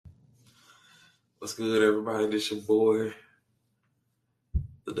What's good, everybody? This your boy,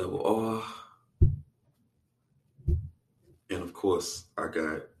 the Double R. And of course, I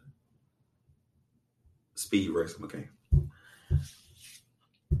got Speed Racer McCain.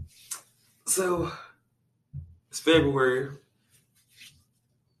 So, it's February,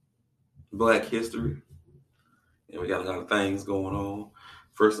 Black History, and we got a lot of things going on.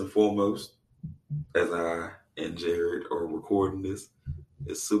 First and foremost, as I and Jared are recording this,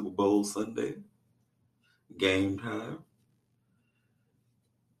 it's Super Bowl Sunday, game time.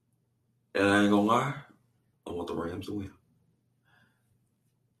 And I ain't gonna lie, I want the Rams to win.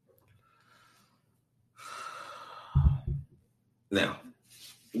 Now,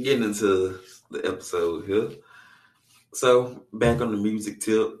 getting into the episode here. So, back on the music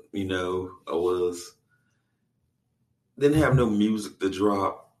tip, I didn't have no music to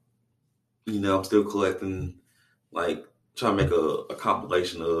drop. I'm still collecting, trying to make a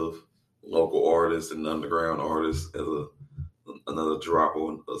compilation of local artists and underground artists as another drop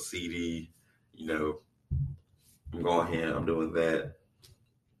on a CD. I'm going ahead, I'm doing that.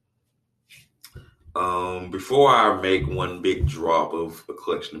 Before I make one big drop of a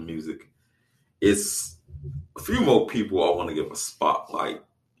collection of music, it's a few more people I want to give a spotlight,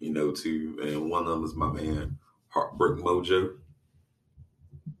 to, and one of them is my man, HeartBreak Mojo.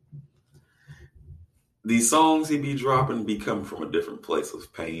 These songs he be dropping be coming from a different place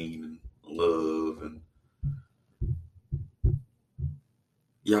of pain and love, and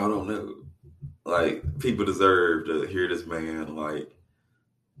y'all don't know. Like, people deserve to hear this man,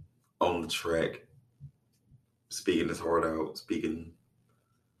 on the track, speaking his heart out, speaking.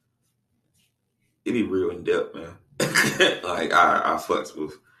 It be real in depth, man. I fucks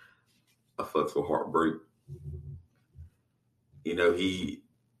with Heartbreak. He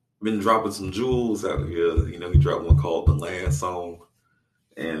been dropping some jewels out here. He dropped one called The Last Song.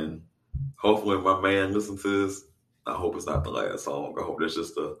 And hopefully my man listens to this. I hope it's not the last song. I hope that's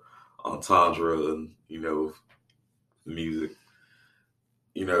just a entendre and, music.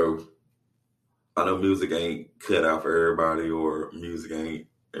 I know music ain't cut out for everybody, or music ain't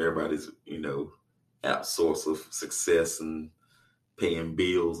everybody's, app source of success and paying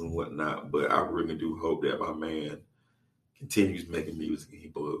bills and whatnot. But I really do hope that my man continues making music and he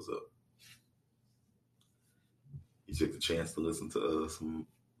blows up. You took the chance to listen to some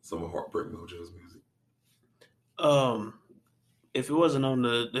of HeartBreak Mojo's music. If it wasn't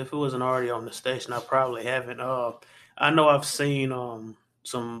already on the station, I probably haven't. I know I've seen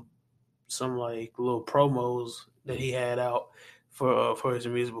some like little promos that he had out for his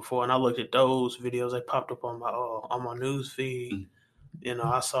music before, and I looked at those videos. They popped up on my news feed.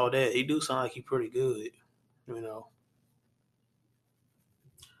 I saw that he do sound like he pretty good.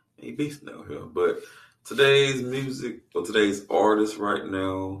 He beasting out here, but today's music or today's artist right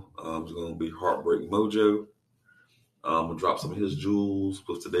now is going to be HeartBreak Mojo. We'll drop some of his jewels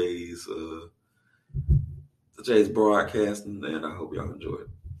with today's broadcasting, and I hope y'all enjoy it.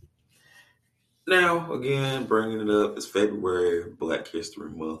 Now, again, bringing it up, it's February, Black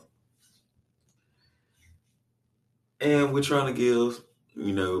History Month. And we're trying to give,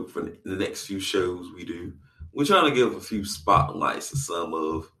 for the next few shows we do, we're trying to give a few spotlights to some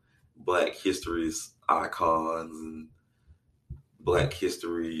of Black history's icons and Black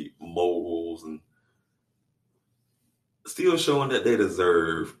history moguls, and still showing that they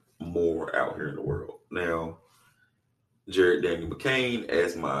deserve more out here in the world. Now, Jared Daniel McCain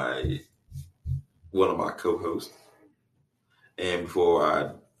as one of my co-hosts. And before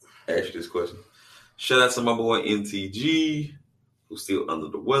I ask you this question, shout out to my boy NTG, who's still under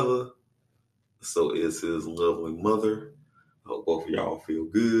the weather. So is his lovely mother. I hope both of y'all feel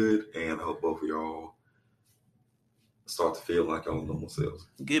good, and I hope both of y'all start to feel like y'all normal selves.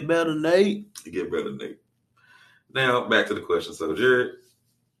 Get better, Nate. Get better, Nate. Now, back to the question. So, Jared,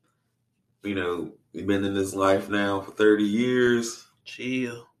 you've been in this life now for 30 years.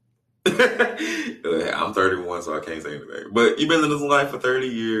 Chill. I'm 31, so I can't say anything. But you've been in this life for 30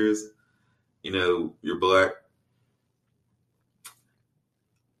 years. You're Black.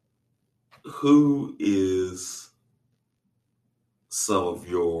 Who is some of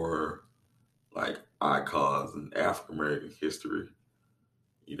your icons in African American history,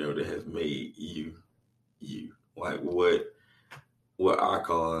 that have made you? What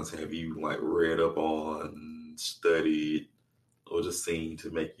icons have you read up on, studied, or just seen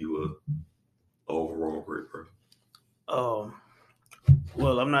to make you a overall great person?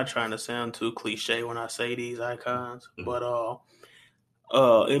 Well, I'm not trying to sound too cliche when I say these icons, but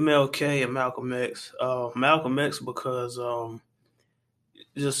MLK and Malcolm X. Malcolm X because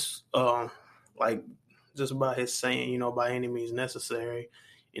just by his saying, by any means necessary,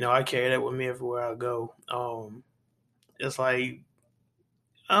 I carry that with me everywhere I go. It's like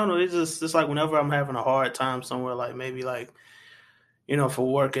I don't know. It's like whenever I'm having a hard time somewhere, like maybe like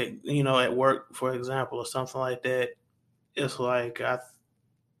for work at work for example or something like that. It's like I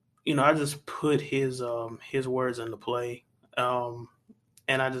just put his words into play, um,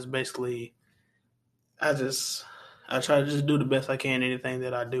 and I just basically I just I try to just do the best I can in anything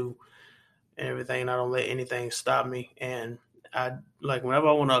that I do and everything. And I don't let anything stop me. And I like whenever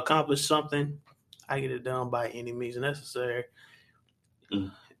I want to accomplish something, I get it done by any means necessary.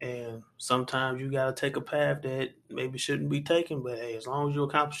 Mm. And sometimes you gotta take a path that maybe shouldn't be taken, but hey, as long as you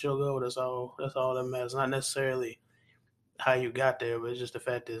accomplish your goal, that's all. That's all that matters. Not necessarily how you got there, but it's just the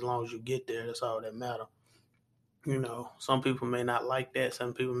fact that as long as you get there, that's all that matters. Some people may not like that.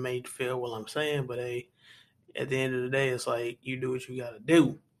 Some people may feel what I'm saying, but hey, at the end of the day, it's like you do what you got to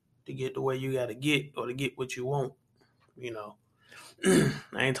do to get the way you got to get or to get what you want. You know, I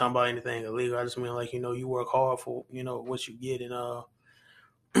ain't talking about anything illegal. I just mean like you work hard for what you get, and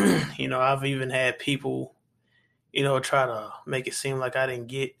I've even had people try to make it seem like I didn't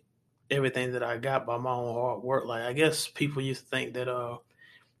get everything that I got by my own hard work. Like I guess people used to think that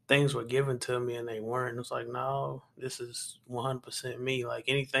things were given to me and they weren't. It's like, no, this is 100% me. Like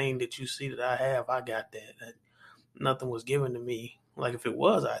anything that you see that I have, I got that. Nothing was given to me. Like if it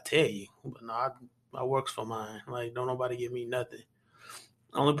was, I'd tell you. But no, I works for mine. Like don't nobody give me nothing.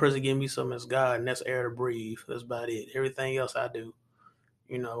 The only person give me something is God, and that's air to breathe. That's about it. Everything else I do,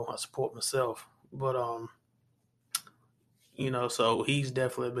 I support myself. But so he's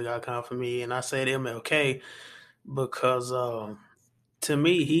definitely a big icon for me. And I said MLK because to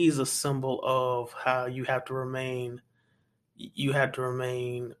me, he's a symbol of how you have to remain. You have to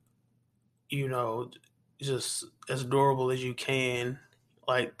remain, you know, just as durable as you can,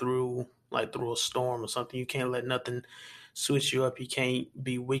 like through a storm or something. You can't let nothing switch you up. You can't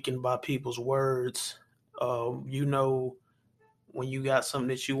be weakened by people's words. When you got something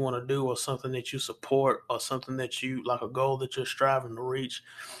that you want to do or something that you support or something that you like a goal that you're striving to reach,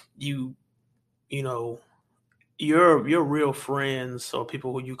 you you know your real friends or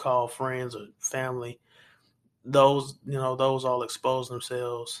people who you call friends or family, those all expose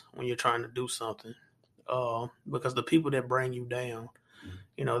themselves when you're trying to do something, because the people that bring you down,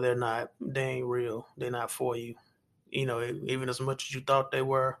 they ain't real, they're not for you, even as much as you thought they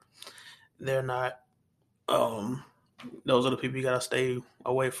were, they're not. um those are the people you gotta stay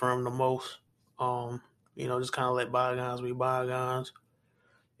away from the most. um just kind of let bygones be bygones.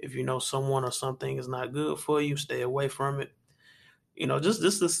 If you know someone or something is not good for you, stay away from it. Just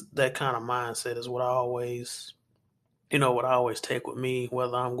this that kind of mindset is what I always take with me,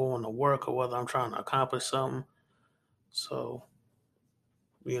 whether I'm going to work or whether I'm trying to accomplish something. So,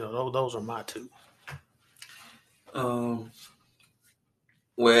 those are my two. Um,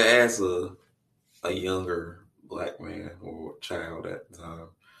 well, as a younger black man or child at the time,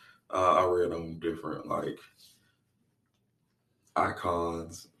 I read on different like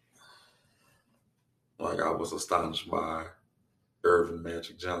icons. Like I was astonished by Irvin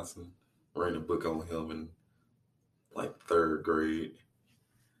Magic Johnson. Reading a book on him in like third grade.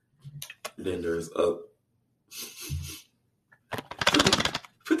 Then there's up.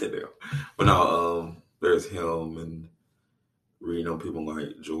 Put that down. But now, there's him and reading on people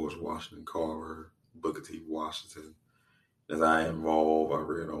like George Washington Carver, Booker T. Washington. As I evolve, I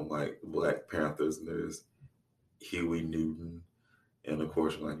read on like Black Panthers, and there's Huey Newton, and of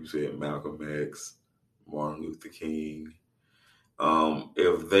course, like you said, Malcolm X, Martin Luther King.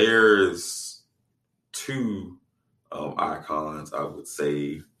 If there's two icons, I would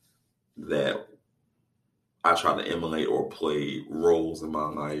say that I try to emulate or play roles in my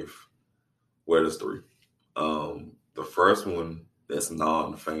life. Well, there's three. The first one that's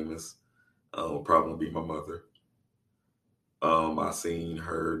non-famous will probably be my mother. I seen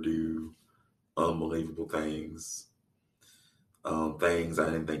her do unbelievable things, things I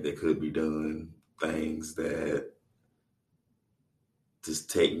didn't think that could be done, things that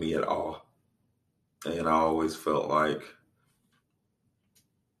just take me at awe. And I always felt like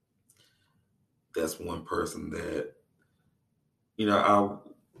that's one person that, I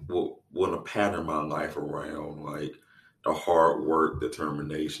would want to pattern my life around, like the hard work,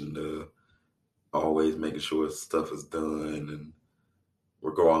 determination, the always making sure stuff is done, and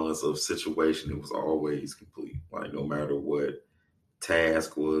regardless of situation, it was always complete. Like no matter what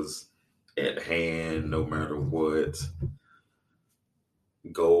task was at hand, no matter what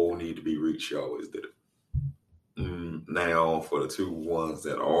goal needed to be reached, she always did it. Now, for the two ones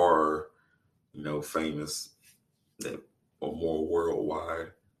that are, famous, that are more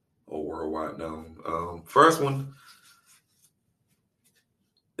worldwide or worldwide known. First one,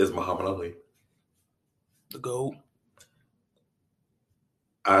 is Muhammad Ali. The GOAT.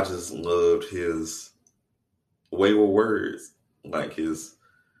 I just loved his way with words, like his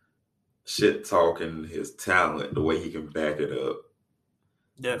shit talking, his talent, the way he can back it up.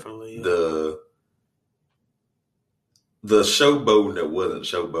 Definitely. Yeah. The showboating that wasn't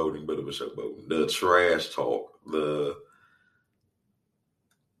showboating, but it was showboating. The trash talk,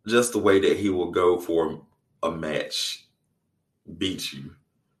 just the way that he will go for a match, beat you.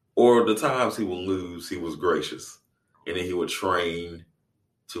 Or the times he would lose, he was gracious. And then he would train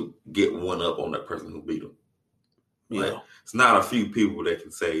to get one up on that person who beat him. Yeah. Like, it's not a few people that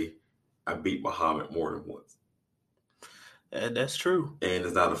can say, I beat Muhammad more than once. That's true. And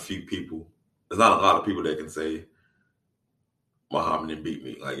there's not a lot of people that can say, Muhammad didn't beat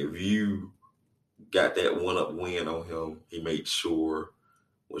me. Like, if you got that one-up win on him, he made sure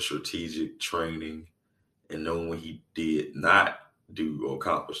with strategic training and knowing what he did not do or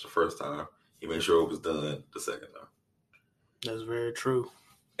accomplish the first time, he made sure it was done the second time. That's very true.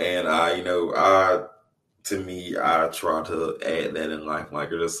 And I try to add that in life. Like,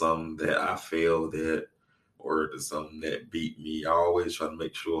 there's something that I failed at or there's something that beat me. I always try to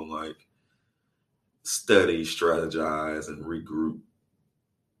make sure I'm like, study, strategize, and regroup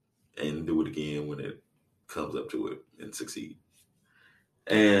and do it again when it comes up to it and succeed.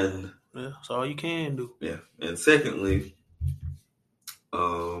 And that's all you can do. Yeah. And secondly,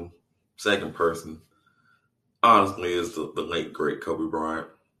 second person, honestly, is the late great Kobe Bryant.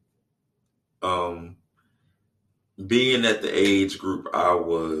 Being at the age group I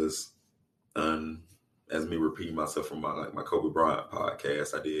was, as me repeating myself from my Kobe Bryant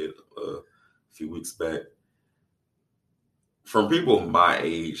podcast I did a few weeks back. From people my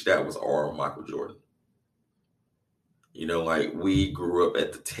age, that was our Michael Jordan. You know, like, we grew up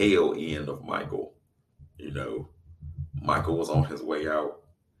at the tail end of Michael. You know, Michael was on his way out.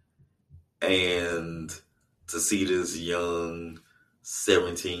 And to see this young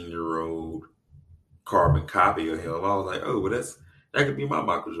 17-year-old carbon copy of him, I was like, oh, well, that could be my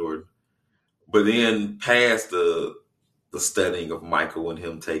Michael Jordan. But then past the studying of Michael and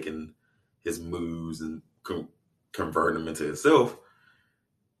him taking his moves and converting them into himself,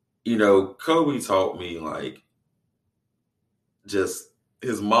 you know, Kobe taught me, like, just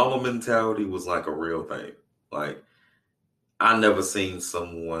his mama mentality was like a real thing. Like, I never seen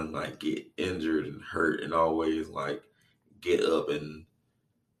someone like get injured and hurt and always like get up and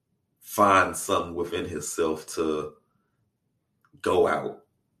find something within himself to go out.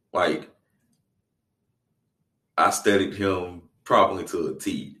 Like, I studied him probably to a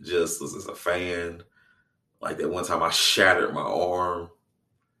T, just as a fan. Like, that one time I shattered my arm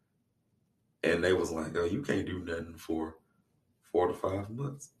and they was like, oh, you can't do nothing for 4 to 5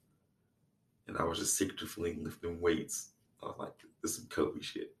 months. And I was just secretly lifting weights. I was like, this is Kobe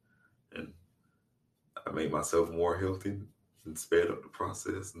shit. And I made myself more healthy and sped up the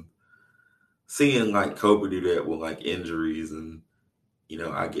process. And seeing like Kobe do that with like injuries and, you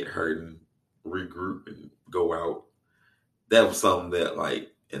know, I get hurt and regroup and go out, that was something that like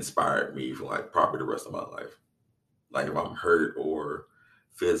inspired me for like probably the rest of my life. Like, if I'm hurt or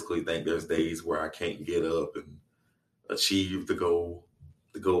physically think there's days where I can't get up and achieve the goal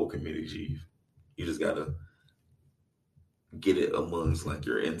can be achieved. You just gotta get it amongst like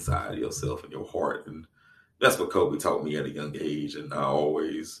your inside yourself and your heart. And that's what Kobe taught me at a young age. And I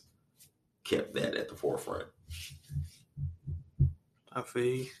always kept that at the forefront. I feel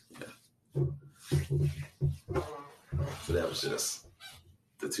you. Yeah. So that was just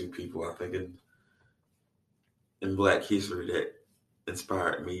the two people I think in Black history that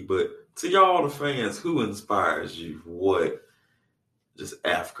inspired me. But to y'all, the fans, who inspires you? What just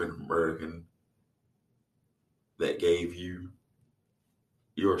African American that gave you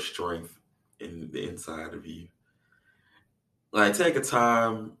your strength in the inside of you? Like, take a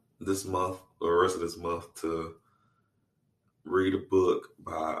time this month or the rest of this month to read a book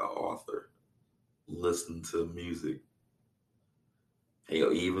by an author, listen to music.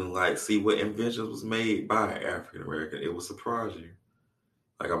 Hell, even like see what inventions was made by an African American. It will surprise you.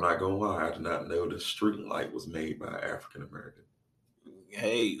 Like, I'm not gonna lie, I did not know the street light was made by an African American.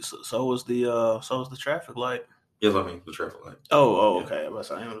 Hey, so was the traffic light. Yes, I mean the traffic light. Oh, okay.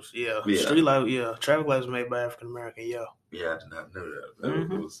 Yeah. Street light. Yeah, traffic light was made by African American. Yeah. Yeah, I did not know that.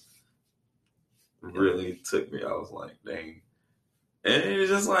 That was really took me. I was like, dang. And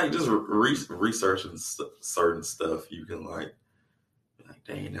it's just like researching certain stuff. You can like,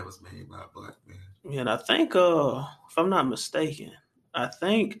 dang, that was made by a Black man. Yeah, and I think, if I'm not mistaken, I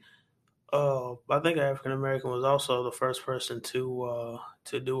think African American was also the first person to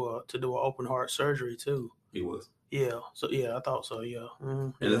do an open heart surgery too. He was. Yeah. So yeah, I thought so. Yeah.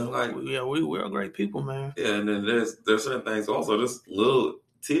 And Yeah. it's like, We're great people, man. yeah, and then there's certain things also, just little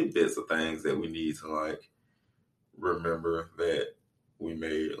tidbits of things that we need to like remember that we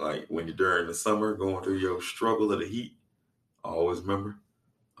made. Like when you're during the summer going through your struggle of the heat, always remember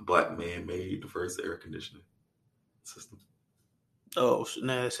a black man made the first air conditioning system. Oh,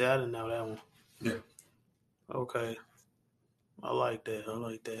 nah, see, I didn't know that one. Yeah. Okay. I like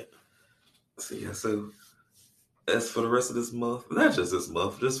that. So yeah, so as for the rest of this month, not just this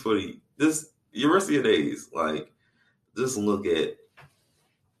month, just for this your rest of your days, like just look at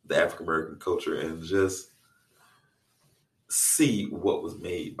the African American culture and just see what was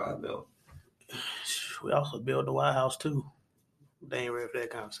made by them. We also built the White House too. They ain't ready for that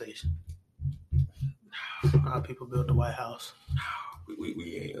conversation. Our people built the White House.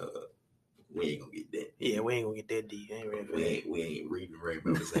 We ain't gonna get that. Yeah, we ain't gonna get that deep. Ain't ready for that. We ain't reading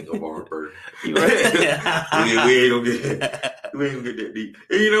Rainbow. This ain't gonna burn. You right? we ain't gonna get that deep.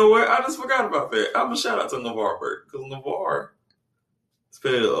 And you know what? I just forgot about that. I'm gonna shout out to LeVar Burton because LeVar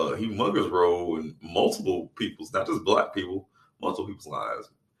played a humongous role in multiple people's, not just black people, multiple people's lives.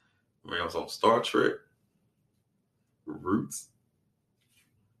 I mean, I was on Star Trek, Roots,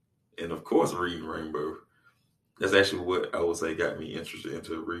 and of course, reading Rainbow. That's actually what I would say got me interested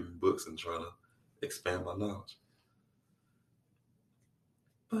into reading books and trying to expand my knowledge.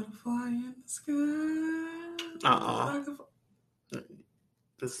 Butterfly in the sky.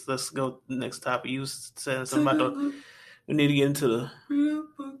 Let's go to the next topic. You said something about we need to get into the.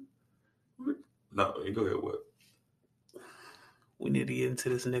 No, you go ahead. What? We need to get into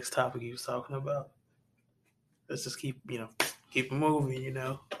this next topic you was talking about. Let's just keep it moving.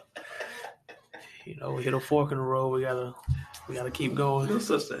 We hit a fork in the road. We gotta keep going. No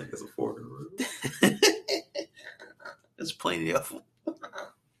such thing as a fork in the road. There's plenty of them.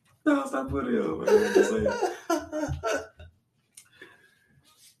 No, stop putting it up. I'm just saying.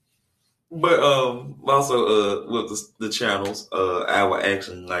 But also with the channels, I would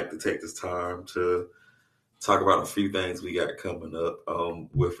actually like to take this time to talk about a few things we got coming up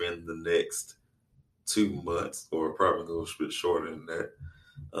within the next 2 months, or probably go a bit shorter than that.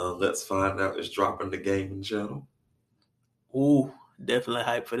 Let's Find Out is dropping the gaming channel. Ooh, definitely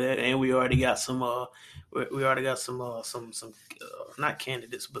hype for that. And we already got some not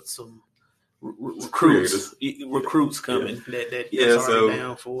candidates, but some recruits coming. Yeah. That's So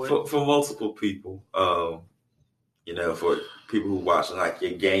down for it. For multiple people, for people who watch like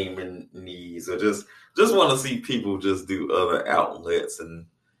your gaming needs, or just want to see people just do other outlets and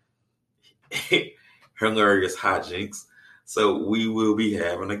hilarious hijinks. So we will be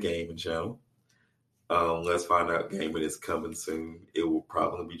having a gaming channel. Let's Find Out Gaming is coming soon. It will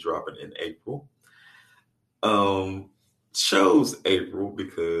probably be dropping in April. Chose April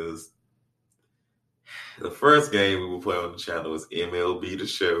because the first game we will play on the channel is MLB The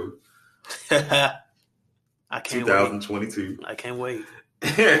Show. I can't 2022. Wait. I can't wait.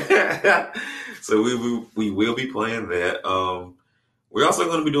 So we will be playing that. We're also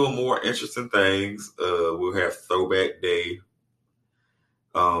going to be doing more interesting things. We'll have Throwback Day.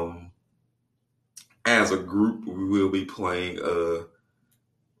 As a group, we will be playing,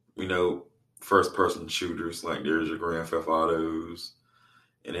 first-person shooters like there's your Grand Theft Autos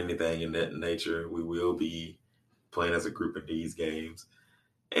and anything in that nature. We will be playing as a group in these games.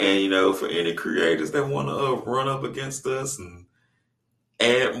 And, for any creators that want to run up against us and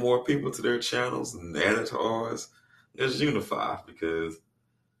add more people to their channels and add it to ours, let's unify, because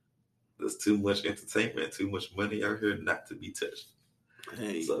there's too much entertainment, too much money out here not to be touched.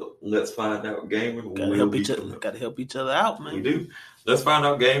 Hey. So Let's Find Out Gaming. Gotta help each other out, man. We do. Let's Find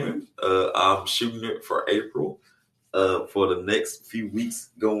Out Gaming. I'm shooting it for April. For the next few weeks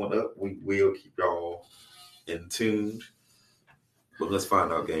going up, we will keep y'all in tune. But Let's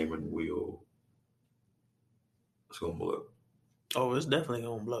Find Out Gaming it's gonna blow. Oh, it's definitely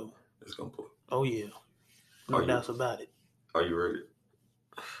gonna blow. It's gonna blow. Oh yeah. No doubts about it. Are you ready?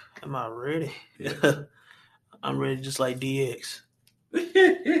 Am I ready? Yeah. I'm ready, just like DX.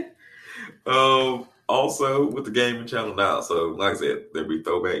 Also with the gaming channel now, so like I said, there'll be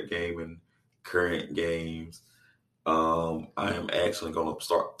Throwback Gaming, current games. I am actually going to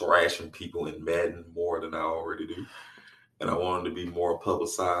start thrashing people in Madden more than I already do, and I want it to be more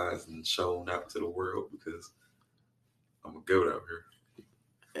publicized and shown out to the world because I'm a goat out here.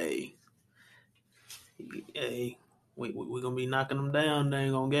 Hey, we're gonna be knocking them down.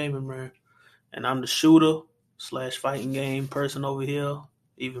 Dang on gaming, man. And I'm the shooter / fighting game person over here,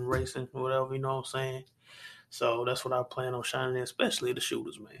 even racing, whatever, you know what I'm saying? So that's what I plan on shining in, especially the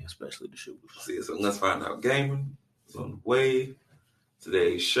shooters, man. Especially the shooters. See, so Let's Find Out Gaming is on the way.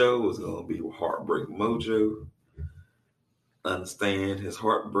 Today's show is going to be with HeartBreak Mojo. understand his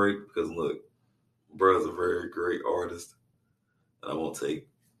heartbreak because look, bro's a very great artist. And I won't take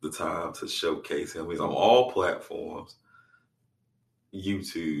the time to showcase him. He's on all platforms: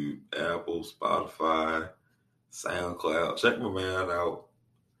 YouTube, Apple, Spotify, SoundCloud. Check my man out.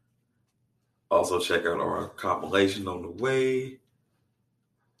 Also, check out our compilation on the way.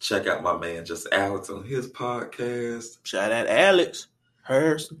 Check out my man, Just Alex, on his podcast. Shout out Alex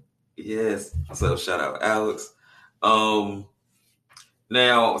Harrison. Yes. So, shout out Alex.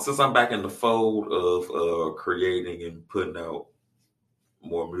 Now, since I'm back in the fold of creating and putting out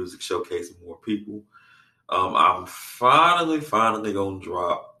more music, showcasing more people, I'm finally gonna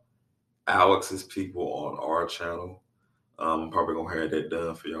drop Alex's people on our channel. I'm probably gonna have that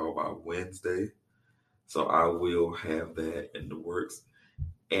done for y'all by Wednesday. So I will have that in the works.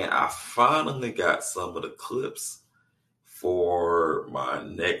 And I finally got some of the clips for my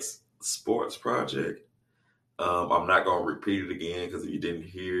next sports project. I'm not gonna repeat it again because if you didn't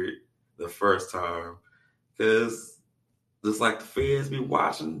hear it the first time, because just like the feds be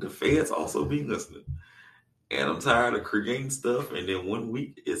watching, the feds also be listening. And I'm tired of creating stuff, and then 1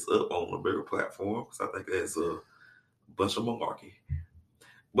 week it's up on a bigger platform. So I think that's a bunch of malarkey.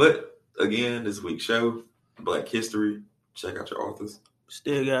 But again, this week's show, Black History. Check out your authors.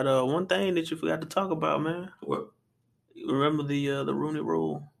 Still got one thing that you forgot to talk about, man. What? You remember the Rooney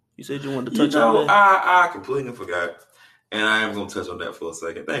Rule? You said you wanted to touch on that. I completely forgot. And I am going to touch on that for a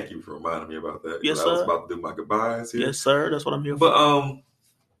second. Thank you for reminding me about that. Yes, I was sir. about to do my goodbyes here. Yes, sir. That's what I'm here for. But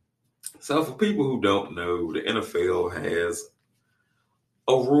so for people who don't know, the NFL has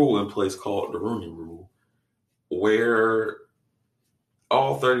a rule in place called the Rooney Rule, where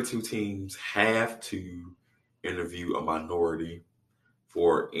all 32 teams have to interview a minority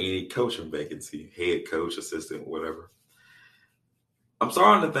for any coaching vacancy, head coach, assistant, whatever. I'm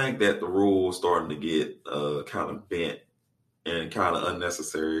starting to think that the rule is starting to get kind of bent and kind of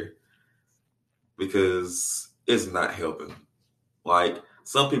unnecessary because it's not helping. Like,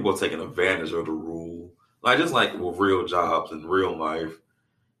 some people are taking advantage of the rule. Like, just like with real jobs in real life,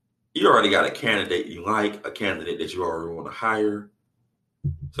 you already got a candidate you like, a candidate that you already want to hire.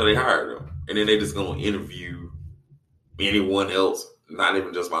 So they hire them. And then they just going to interview anyone else, not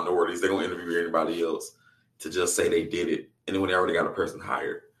even just minorities. They're going to interview anybody else to just say they did it. And then when they already got a person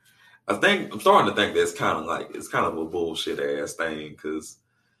hired. I'm starting to think that's kind of a bullshit ass thing because,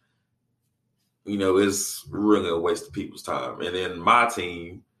 it's really a waste of people's time. And then my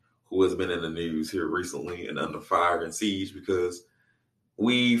team, who has been in the news here recently and under fire and siege because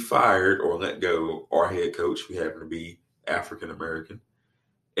we fired or let go our head coach, who happened to be African American.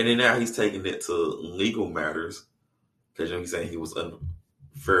 And then now he's taking it to legal matters because he's saying he was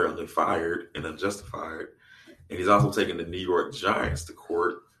unfairly fired and unjustified. And he's also taking the New York Giants to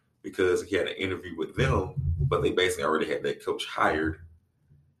court because he had an interview with them, but they basically already had that coach hired.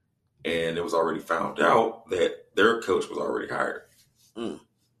 And it was already found out that their coach was already hired.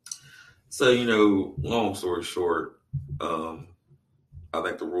 So, long story short, I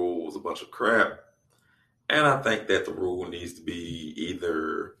think the rule was a bunch of crap. And I think that the rule needs to be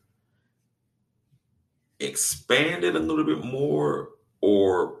either expanded a little bit more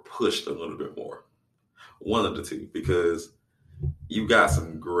or pushed a little bit more. One of the two, because you got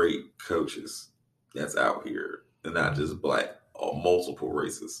some great coaches that's out here and not just black or multiple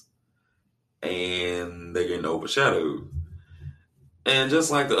races. And they're getting overshadowed. And just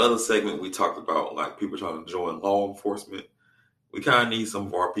like the other segment we talked about, like people trying to join law enforcement, we kind of need some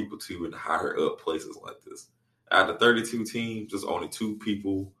of our people too in higher up places like this. Out of 32 teams, there's only two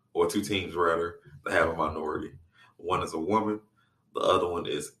people, or two teams rather, that have a minority. One is a woman, the other one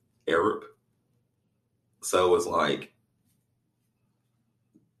is Arab. So it's like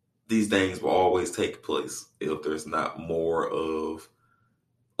these things will always take place if there's not more of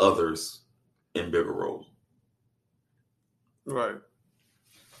others in bigger roles. Right.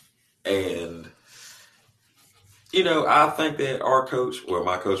 And, I think that our coach,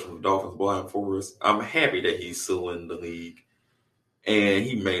 my coach from the Dolphins, Brian Forrest, I'm happy that he's suing the league. And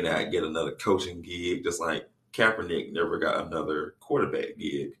he may not get another coaching gig, just like Kaepernick never got another quarterback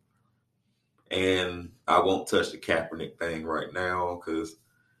gig. And I won't touch the Kaepernick thing right now because,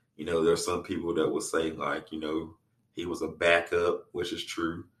 there's some people that would say, like, he was a backup, which is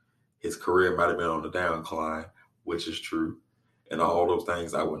true. His career might have been on the downcline, which is true. And all those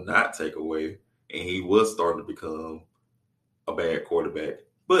things I would not take away. And he was starting to become a bad quarterback,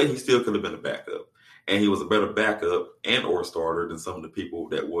 but he still could have been a backup. And he was a better backup and or starter than some of the people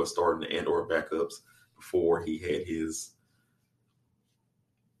that were starting and or backups before he had his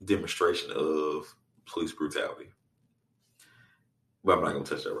demonstration of police brutality. But I'm not going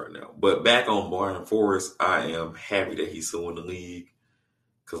to touch that right now. But back on Brian Forrest, I am happy that he's still in the league.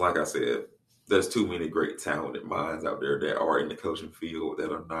 Because like I said, there's too many great talented minds out there that are in the coaching field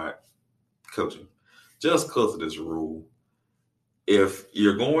that are not coaching. Just because of this rule. If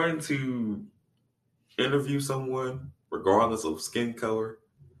you're going to interview someone, regardless of skin color,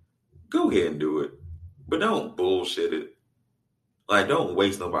 go ahead and do it. But don't bullshit it. Like, don't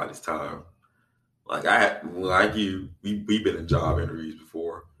waste nobody's time. Like we've been in job interviews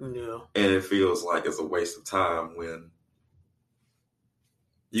before. Yeah. And it feels like it's a waste of time when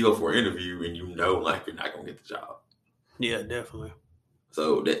you go for an interview and you know like you're not gonna get the job. Yeah, definitely.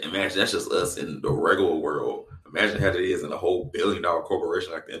 So imagine that's just us in the regular world. Imagine how it is in a whole billion-dollar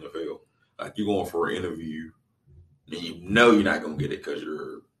corporation like the NFL. Like you going for an interview and you know you're not gonna get it because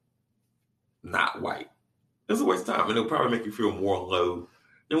you're not white. It's a waste of time, and it'll probably make you feel more low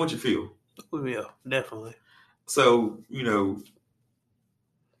than what you feel. Yeah, definitely. So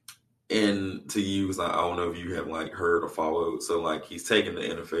and to use, I don't know if you have like heard or followed. So like he's taking the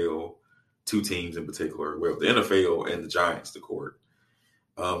NFL, two teams in particular, well the NFL and the Giants to court.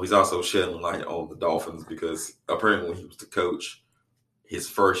 He's also shedding light on the Dolphins because apparently when he was the coach his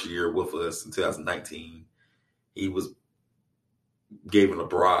first year with us in 2019, he was given a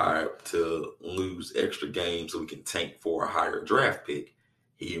bribe to lose extra games so we can tank for a higher draft pick.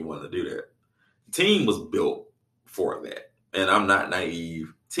 He didn't want to do that. The team was built for that. And I'm not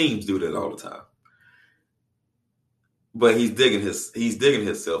naive. Teams do that all the time. But he's digging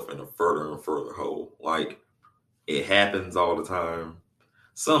himself in a further and further hole. Like, it happens all the time.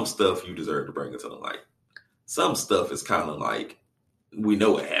 Some stuff you deserve to bring it to the light. Some stuff is kind of like, we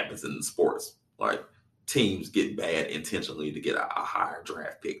know what happens in the sports. Like, teams get bad intentionally to get a higher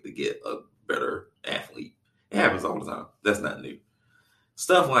draft pick, to get a better athlete. It happens all the time. That's not new.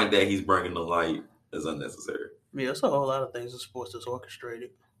 Stuff like that he's bringing to light is unnecessary. Yeah, it's a whole lot of things in sports that's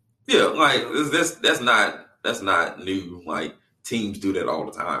orchestrated. Yeah, like that's not new. Like teams do that all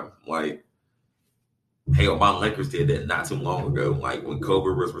the time. Like hell, my Lakers did that not too long ago. Like when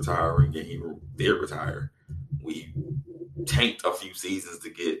Kobe was retiring and he did retire, we tanked a few seasons to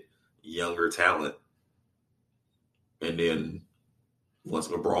get younger talent. And then once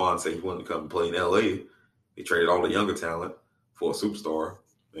LeBron said he wanted to come play in LA, they traded all the younger talent for a superstar.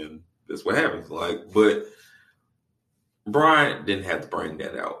 And that's what happens. Like, but Brian didn't have to bring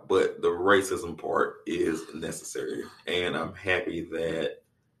that out. But the racism part is necessary. And I'm happy that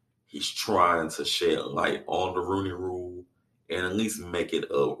he's trying to shed light on the Rooney Rule and at least make it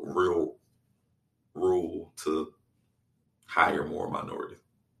a real rule to hire more minorities.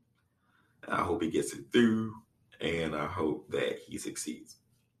 And I hope he gets it through, and I hope that he succeeds.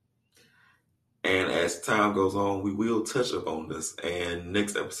 And as time goes on, we will touch upon this. And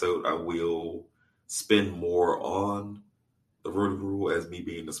next episode, I will spend more on the Rooney Rule as me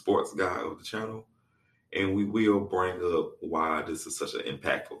being the sports guy of the channel. And we will bring up why this is such an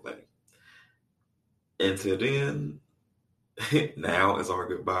impactful thing. Until then, now is our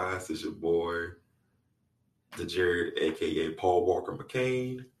goodbyes. This is your boy, the Jared, a.k.a. Paul Walker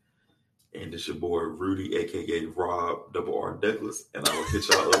McCain. And this your boy, Rudy, a.k.a. Rob, Double R Douglas. And I will hit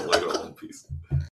y'all up later on. Peace.